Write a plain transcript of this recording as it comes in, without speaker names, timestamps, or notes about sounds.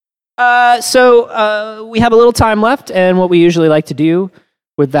So we have a little time left, and what we usually like to do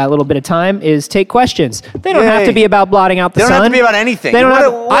with that little bit of time is take questions. They don't have to be about blotting out the sun. They don't have to be about anything. They don't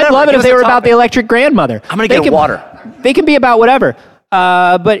I'd love it if they were about the electric grandmother. I'm going to get water. They can be about whatever.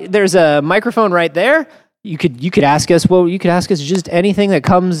 But there's a microphone right there. You could ask us. Well, you could ask us just anything that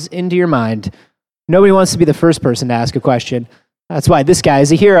comes into your mind. Nobody wants to be the first person to ask a question. That's why this guy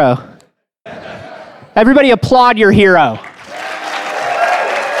is a hero. Everybody applaud your hero.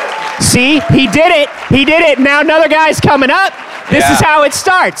 See, he did it. He did it. Now another guy's coming up. This is how it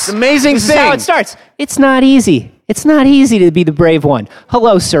starts. Amazing This thing. is how it starts. It's not easy. It's not easy to be the brave one.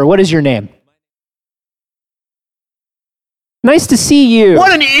 Hello, sir. What is your name? Nice to see you.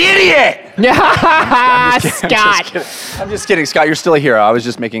 What an idiot! Scott. I'm just kidding, Scott. You're still a hero. I was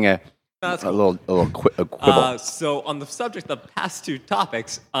just making a little quibble. So on the subject of past two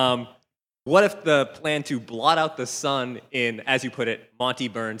topics, what if the plan to blot out the sun in, as you put it, Monty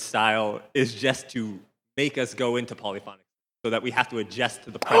Burns style, is just to make us go into polyphonic, so that we have to adjust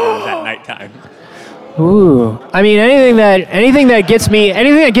to the predators at nighttime? Ooh, I mean anything that gets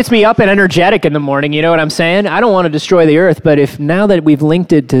me up and energetic in the morning. You know what I'm saying? I don't want to destroy the earth, but if now that we've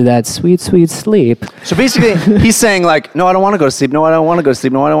linked it to that sweet, sweet sleep. So basically, he's saying like, no, I don't want to go to sleep. No, I don't want to go to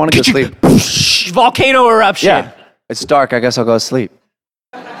sleep. No, I don't want to go to sleep. Volcano eruption. Yeah, it's dark. I guess I'll go to sleep.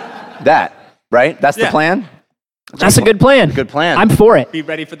 That, right? That's the plan? That's a good plan. Good plan. I'm for it. Be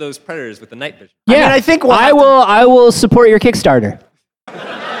ready for those predators with the night vision. Yeah, I think I will support your Kickstarter.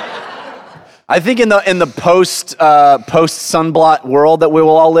 I think in the post sunblot world that we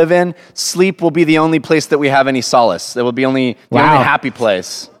will all live in, sleep will be the only place that we have any solace. It will be the only happy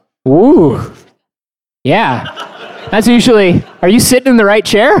place. Ooh, yeah. That's usually. Are you sitting in the right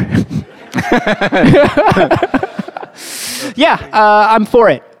chair? Yeah, I'm for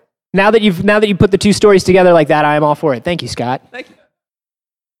it. Now that you put the two stories together like that, I am all for it. Thank you, Scott. Thank you.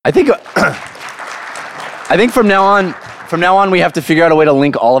 I think from now on we have to figure out a way to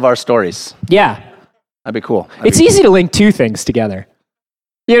link all of our stories. Yeah. That'd be cool. It's easy to link two things together.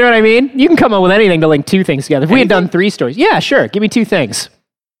 You know what I mean? You can come up with anything to link two things together. If we had done three stories, yeah, sure. Give me two things.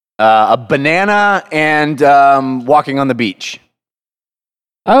 A banana and walking on the beach.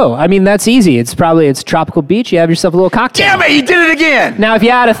 Oh, I mean, that's easy. It's tropical beach. You have yourself a little cocktail. Damn it, he did it again! Now, if you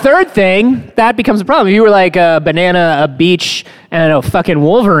add a third thing, that becomes a problem. If you were like a banana, a beach, and a fucking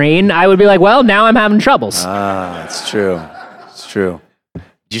Wolverine, I would be like, well, now I'm having troubles. Ah, it's true. It's true.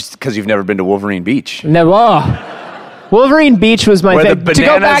 Just because you've never been to Wolverine Beach. No, oh. Wolverine Beach was my Where the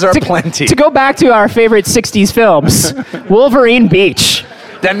bananas are plenty. To go back to our favorite 60s films, Wolverine Beach.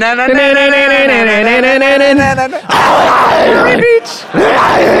 Wolverine Beach!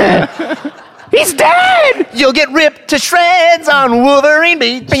 He's dead! You'll get ripped to shreds on Wolverine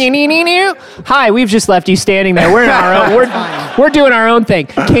Beach. Hi, we've just left you standing there. We're in our own. We're doing our own thing.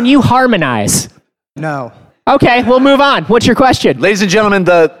 Can you harmonize? No. Okay, we'll move on. What's your question? Ladies and gentlemen,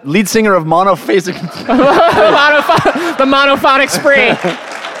 the lead singer of Monophasic... the monophonic spree.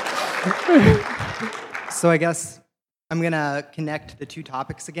 So I guess I'm going to connect the two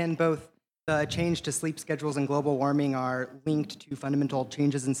topics again. Both the change to sleep schedules and global warming are linked to fundamental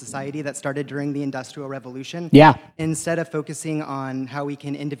changes in society that started during the Industrial Revolution. Yeah. Instead of focusing on how we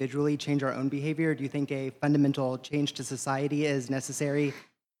can individually change our own behavior, do you think a fundamental change to society is necessary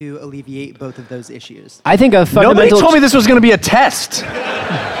to alleviate both of those issues? I think a fundamental... Nobody told me this was going to be a test.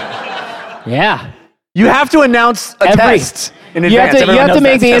 Yeah. You have to announce a test in advance. You have to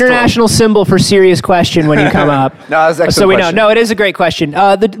make the international symbol for serious question when you come up. No, that's an excellent so we question. know. No, it is a great question.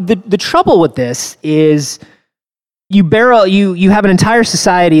 The trouble with this is you have an entire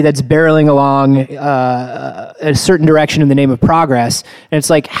society that's barreling along a certain direction in the name of progress, and it's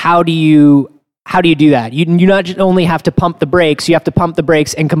like, how do you do that? You not only have to pump the brakes, you have to pump the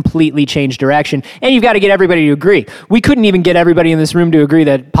brakes and completely change direction. And you've got to get everybody to agree. We couldn't even get everybody in this room to agree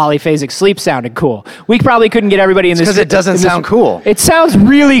that polyphasic sleep sounded cool. We probably couldn't get everybody in this... Because it doesn't sound cool. It sounds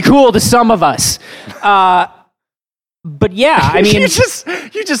really cool to some of us. But yeah, I mean... you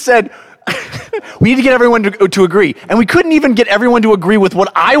just said... we need to get everyone to agree. And we couldn't even get everyone to agree with what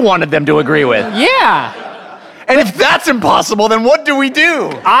I wanted them to agree with. Yeah. And if that's impossible, then what do we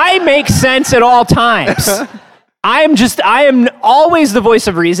do? I make sense at all times. I am always the voice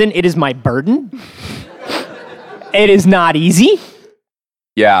of reason. It is my burden. It is not easy.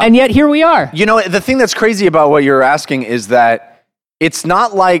 Yeah. And yet here we are. You know, the thing that's crazy about what you're asking is that it's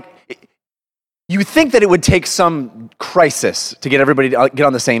not like... You think that it would take some crisis to get everybody to get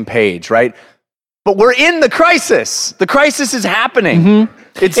on the same page, right? But we're in the crisis. The crisis is happening.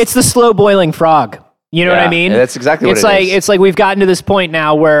 Mm-hmm. It's the slow boiling frog. You know what I mean? That's exactly what it is. It's like we've gotten to this point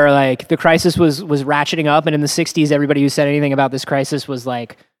now where like the crisis was ratcheting up, and in the 60s, everybody who said anything about this crisis was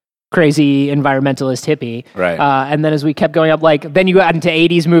like crazy environmentalist hippie. Right. And then as we kept going up, like, then you got into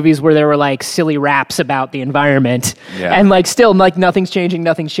 80s movies where there were like silly raps about the environment. Yeah. And like still like nothing's changing. And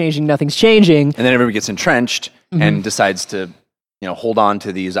then everybody gets entrenched and decides to, hold on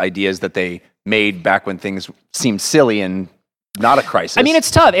to these ideas that they made back when things seemed silly and not a crisis. I mean, it's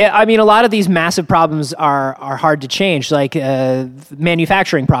tough. I mean, a lot of these massive problems are hard to change, like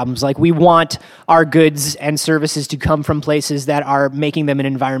manufacturing problems. Like, we want our goods and services to come from places that are making them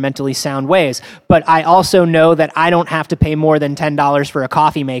in environmentally sound ways. But I also know that I don't have to pay more than $10 for a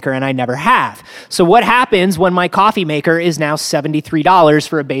coffee maker, and I never have. So what happens when my coffee maker is now $73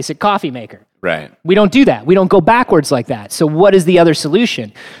 for a basic coffee maker? Right. We don't do that. We don't go backwards like that. So what is the other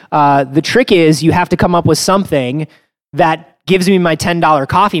solution? The trick is you have to come up with something that gives me my $10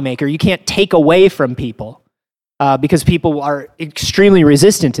 coffee maker. You can't take away from people because people are extremely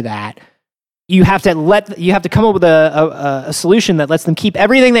resistant to that. You have to come up with a solution that lets them keep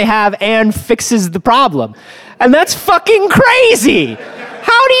everything they have and fixes the problem. And that's fucking crazy.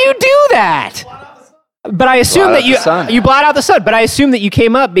 How do you do that? But I assume that you blot out the sun. But I assume that you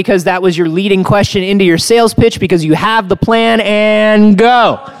came up because that was your leading question into your sales pitch because you have the plan and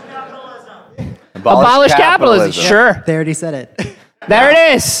go. Abolish capitalism. Sure. They already said it. There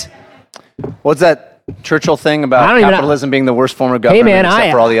it is. What's that Churchill thing about capitalism being the worst form of government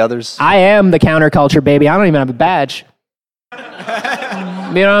except for all the others? I am the counterculture, baby. I don't even have a badge. You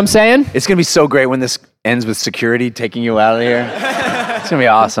know what I'm saying? It's going to be so great when this ends with security taking you out of here. It's going to be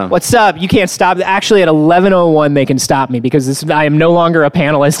awesome. What's up? You can't stop. Actually, at 11:01, they can stop me because I am no longer a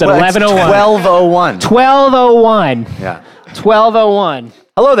panelist at 11:01. 12:01. 12:01. Yeah. 12:01.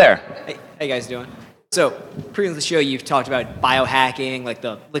 Hello there. Hey, how you guys doing? So, previous to the show, you've talked about biohacking, like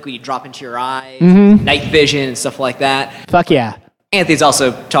the liquid you drop into your eyes, night vision, and stuff like that. Fuck yeah. Anthony's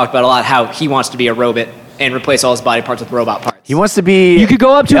also talked about a lot how he wants to be a robot and replace all his body parts with robot parts. He wants to be. You could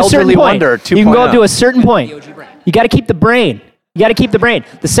go up to a certain point. Wonder 2.0. You can go up to a certain point. You got to keep the brain.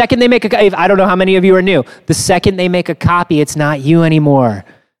 The second they make I don't know how many of you are new. The second they make a copy, it's not you anymore.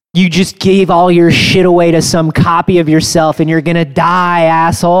 You just gave all your shit away to some copy of yourself, and you're gonna die,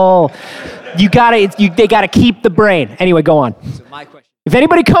 asshole. They gotta keep the brain. Anyway, go on. So my question. If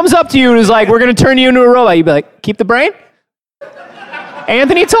anybody comes up to you and is like, "We're gonna turn you into a robot," you'd be like, "Keep the brain."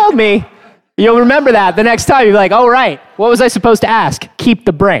 Anthony told me. You'll remember that the next time. You'll be like, "Oh right, what was I supposed to ask?" Keep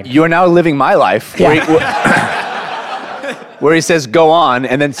the brain. You are now living my life. Yeah. Where he says, "Go on,"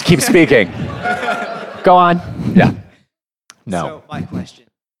 and then keep speaking. Go on. Yeah. No. So my question.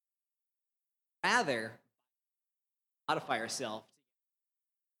 Rather modify yourself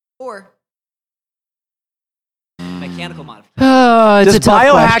or mechanical modification? Oh, it's Does a tough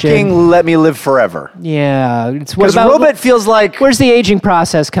biohacking question. let me live forever? Yeah. It's what Because about robot feels like. where's the aging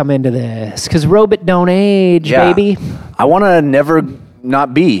process come into this? Because robot don't age, Yeah. baby. I want to never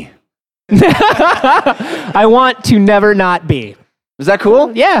not be. I want to never not be. Is that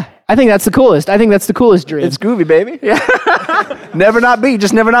cool? Yeah, I think that's the coolest. I think that's the coolest dream. It's groovy, baby. Yeah. Never not be.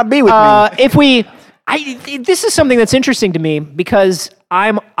 Just never not be with me. This is something that's interesting to me because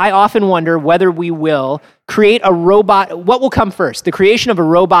I often wonder whether we will create a robot. What will come first? The creation of a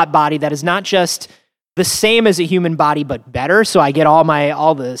robot body that is not just the same as a human body but better. So I get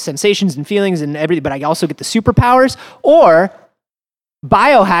all the sensations and feelings and everything, but I also get the superpowers, or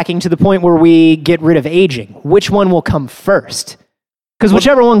biohacking to the point where we get rid of aging. Which one will come first? Because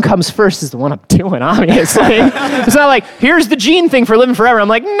whichever one comes first is the one I'm doing, obviously. It's not like, here's the gene thing for living forever. I'm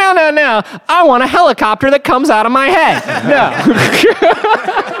like, no. I want a helicopter that comes out of my head. No.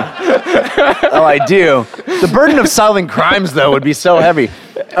 Oh, I do. The burden of solving crimes, though, would be so heavy.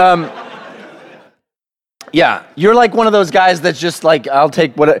 Yeah, you're like one of those guys that's just like, I'll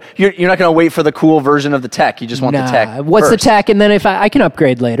take what. You're not going to wait for the cool version of the tech. You just want the tech. What's first. the tech? And then if I can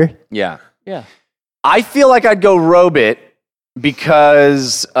upgrade later. Yeah. Yeah. I feel like I'd go robot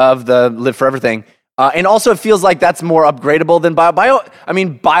because of the live forever thing. And also it feels like that's more upgradable than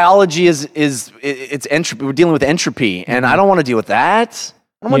biology is it's entropy. We're dealing with entropy, and I don't want to deal with that.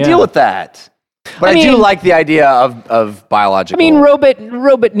 I don't want to deal with that. But I do like the idea of biological. I mean,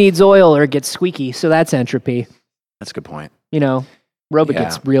 robot needs oil or it gets squeaky, so that's entropy. That's a good point. Robot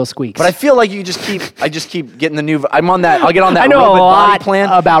gets real squeaks. But I feel like I just keep getting the new. I'm on that. I'll get on that. I know robot a lot body plan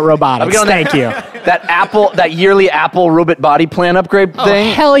about robotics. Thank you. That yearly Apple robot body plan upgrade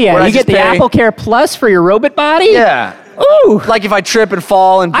thing. Hell yeah! You get the Apple Care Plus for your robot body. Yeah, Ooh. Like if I trip and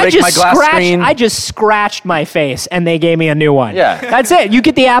fall and break my glass screen. I just scratched my face and they gave me a new one. Yeah. That's it. You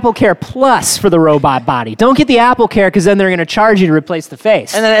get the AppleCare Plus for the robot body. Don't get the AppleCare because then they're going to charge you to replace the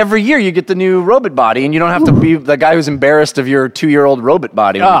face. And then every year you get the new robot body, and you don't have to be the guy who's embarrassed of your 2-year-old robot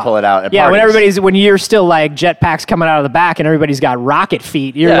body when you pull it out at parties. When you're still like jetpacks coming out of the back and everybody's got rocket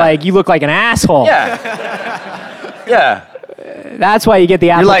feet, you're like, you look like an asshole. Yeah. Yeah. That's why you get the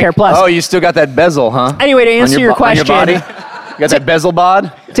AppleCare Plus. Oh, you still got that bezel, huh? Anyway, to answer your question. On your body? You got that bezel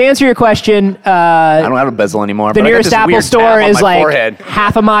bod? To answer your question, I don't have a bezel anymore. The but nearest I got this Apple weird tab store on is my like forehead.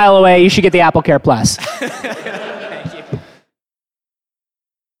 half a mile away. You should get the AppleCare Plus.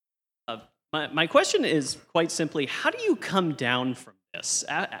 My question is quite simply, how do you come down from this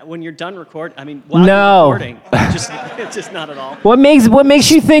when you're done recording? I mean, while you're recording, it's just not at all. What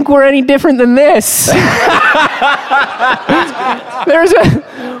makes you think we're any different than this? There's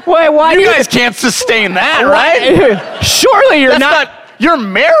a why You guys can't sustain that, right? Surely you're not. You're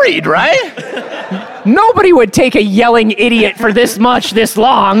married, right? Nobody would take a yelling idiot for this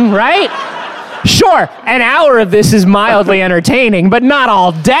long, right? Sure, an hour of this is mildly entertaining, but not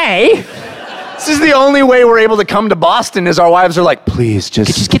all day. This is the only way we're able to come to Boston is our wives are like, please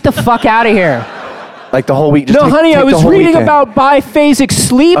just get the fuck out of here. Like the whole week. No, honey, I was reading about biphasic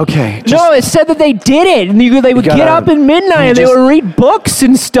sleep. Okay. No, it said that they did it, and they would get up at midnight and they would read books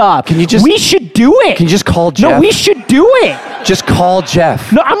and stuff. We should do it. Can you just call Jeff? No, we should do it. Just call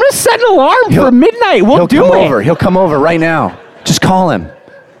Jeff. No, I'm gonna set an alarm for midnight. We'll do it. He'll come over right now. Just call him.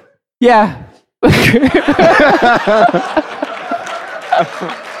 Yeah.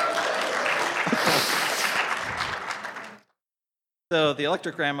 So The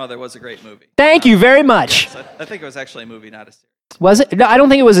Electric Grandmother was a great movie. Thank you very much. Yes, I think it was actually a movie, not a series. Was it? No, I don't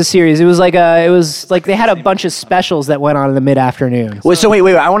think it was a series. It was like they had a bunch of specials that went on in the mid-afternoon. Wait, so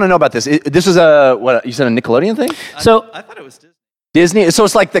wait. I want to know about this. This is what you said, a Nickelodeon thing? I thought it was Disney. Disney? So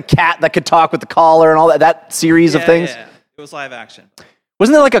it's like the cat that could talk with the collar and all that series of things? Yeah. It was live action.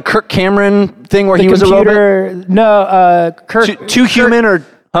 Wasn't there like a Kirk Cameron thing where he was a robot? No, Kirk. Too human or,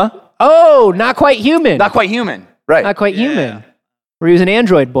 huh? Oh, Not Quite Human. Not Quite Human. Right. Not Quite Human. Where he was an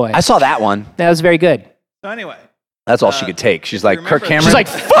android boy. I saw that one. That was very good. So anyway. That's all she could take. She's like, Kirk Cameron? She's like,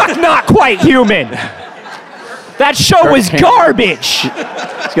 fuck Not Quite Human. That show was garbage.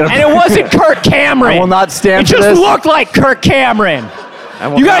 And it wasn't Kirk Cameron. I will not stand for this. It this. just looked like Kirk Cameron.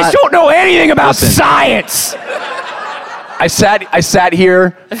 You guys don't know anything about science. I sat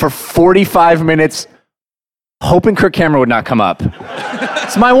here for 45 minutes hoping Kirk Cameron would not come up.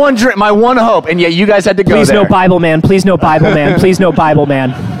 It's my one hope, and yet you guys had to go Please there. no Bible man. Please no Bible man. Please no Bible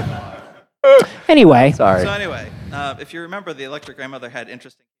man. Anyway. Sorry. So anyway, if you remember, the Electric Grandmother had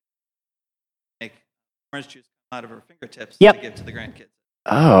interesting make orange juice come out of her fingertips to give to the grandkids.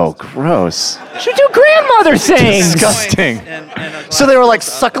 Oh, gross. Should do grandmother things. Disgusting. So they were like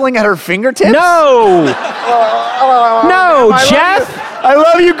suckling at her fingertips? No. No, Jeff. I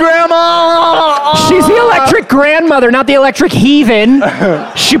love you, Grandma. She's the electric grandmother, not the electric heathen.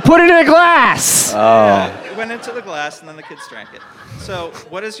 She put it in a glass. It went into the glass, and then the kids drank it. So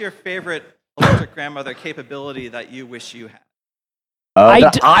what is your favorite Electric Grandmother capability that you wish you had?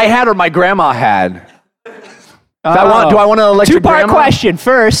 I had or my grandma had. Do I want an electric Two-part grandma? question.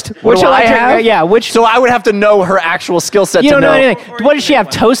 First, What which do I electric? have? Yeah, which? So I would have to know her actual skill set You to don't know know. anything. What did she have?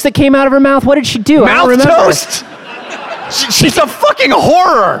 Toast that came out of her mouth? What did she do? I don't Mouth remember. toast. She's a fucking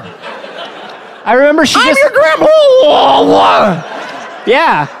horror. I remember she I'm just. your grandma.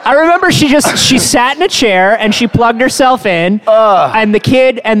 Yeah, I remember she sat in a chair and she plugged herself in, and the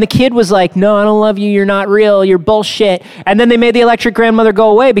kid was like, "No, I don't love you. You're not real. You're bullshit." And then they made the electric grandmother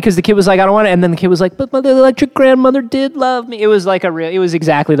go away because the kid was like, "I don't want it." And then the kid was like, "But the electric grandmother did love me." It was like it was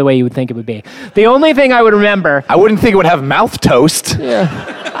exactly the way you would think it would be. The only thing I would remember, I wouldn't think it would have mouth toast.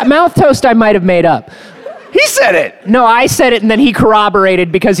 mouth toast, I might have made up. He said it. No, I said it, and then he corroborated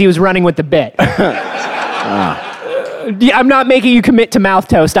because he was running with the bit. I'm not making you commit to mouth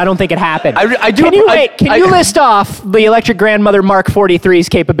toast. I don't think it happened. I do. Can you list off the electric grandmother Mark 43's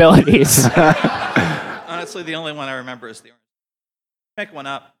capabilities? Honestly, the only one I remember is the orange. Make one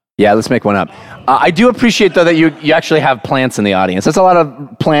up. Yeah, let's make one up. I do appreciate though that you actually have plants in the audience. That's a lot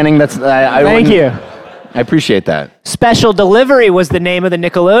of planning. Thank you. I appreciate that. Special Delivery was the name of the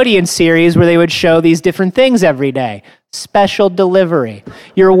Nickelodeon series where they would show these different things every day. Special Delivery.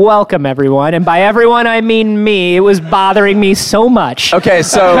 You're welcome, everyone. And by everyone, I mean me. It was bothering me so much. Okay,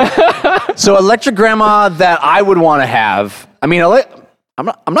 so electric grandma that I would want to have. I mean, I'm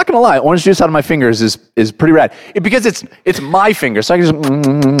not gonna lie. Orange juice out of my fingers is pretty rad because it's my finger, so I can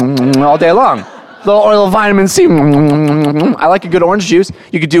just all day long. little oil of vitamin C. I like a good orange juice.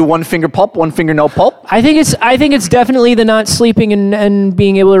 You could do 1 finger pulp, 1 finger no pulp. I think it's definitely the not sleeping and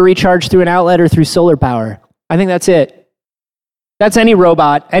being able to recharge through an outlet or through solar power. I think that's it. That's any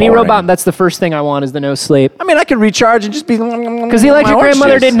robot. Any Boring. robot, that's the first thing I want is the no sleep. I mean, I could recharge and just be... Because the electric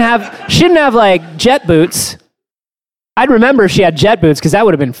grandmother she didn't have like jet boots. I'd remember if she had jet boots because that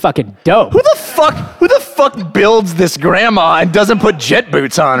would have been fucking dope. Who the fuck builds this grandma and doesn't put jet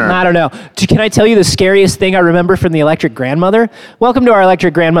boots on her? I don't know. Can I tell you the scariest thing I remember from the electric grandmother? Welcome to our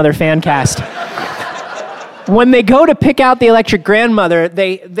electric grandmother fan cast. When they go to pick out the electric grandmother,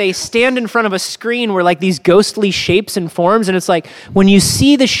 they stand in front of a screen where like these ghostly shapes and forms, and it's like, when you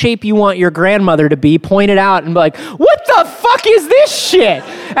see the shape you want your grandmother to be, point it out and be like, what the fuck is this shit?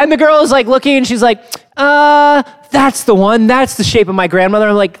 And the girl is like looking and she's like, that's the one. That's the shape of my grandmother.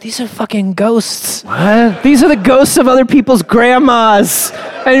 I'm like, these are fucking ghosts. What? These are the ghosts of other people's grandmas.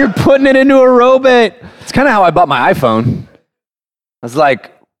 And you're putting it into a robot. It's kind of how I bought my iPhone. I was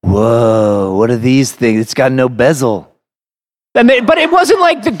like, whoa, what are these things? It's got no bezel. But it wasn't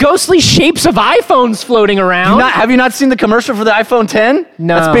like the ghostly shapes of iPhones floating around. Have you not seen the commercial for the iPhone 10?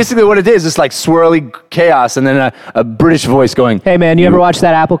 No. That's basically what it is. It's like swirly chaos and then a British voice going, hey man, you ever watch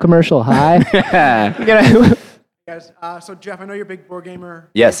that Apple commercial? Hi. You gotta- Guys, so Jeff, I know you're a big board gamer.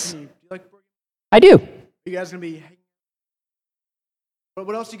 Yes. Do you like board games? I do. Are you guys gonna be?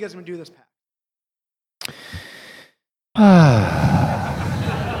 What else are you guys gonna do this pack?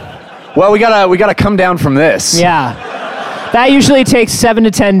 well, we gotta come down from this. Yeah. That usually takes 7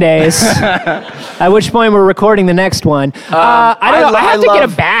 to 10 days. At which point we're recording the next one. I don't know. I have to get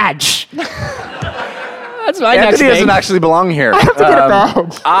a badge. That's my next Anthony thing. doesn't actually belong here. I have to get a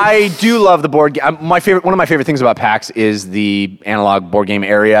badge. I do love the board game. One of my favorite things about PAX is the analog board game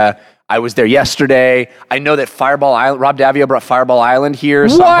area. I was there yesterday. I know that Fireball Island, Rob Davio brought Fireball Island here.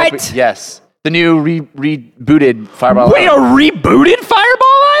 So What? Yes. The new rebooted Fireball Wait, a Island. rebooted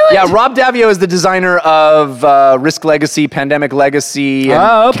Fireball Island? Yeah, Rob Davio is the designer of Risk Legacy, Pandemic Legacy,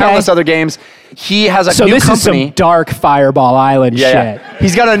 and countless other games. He has a new this company. is some dark Fireball Island shit. Yeah.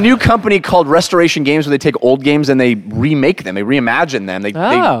 He's got a new company called Restoration Games where they take old games and they remake them. They reimagine them. They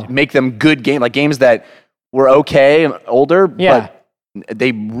make them good games, like games that were okay, older, but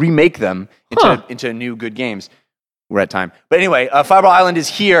they remake them into new good games. We're at time. But anyway, Fireball Island is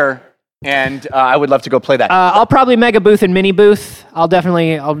here. And I would love to go play that. I'll probably mega booth and mini booth. I'll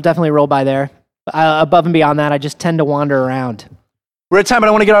definitely roll by there. Above and beyond that, I just tend to wander around. We're at time, but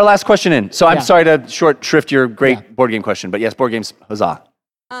I want to get our last question in. So I'm sorry to short shrift your great board game question, but yes, board games, huzzah.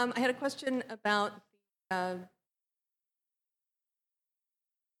 I had a question about that.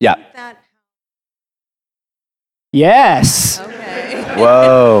 Yes. Okay.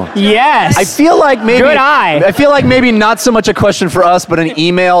 Whoa. Yes. I feel like maybe Good eye. I feel like maybe not so much a question for us, but an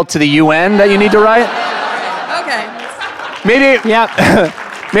email to the UN that you need to write. Okay. Maybe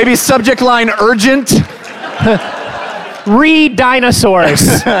maybe subject line urgent.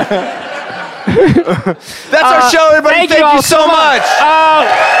 Re-dinosaurs. That's our show, everybody. Thank you so much.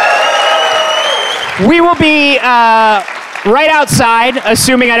 We will be right outside,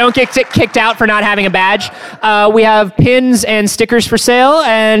 assuming I don't get kicked out for not having a badge. We have pins and stickers for sale,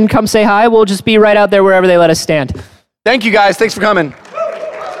 and come say hi. We'll just be right out there wherever they let us stand. Thank you, guys. Thanks for coming.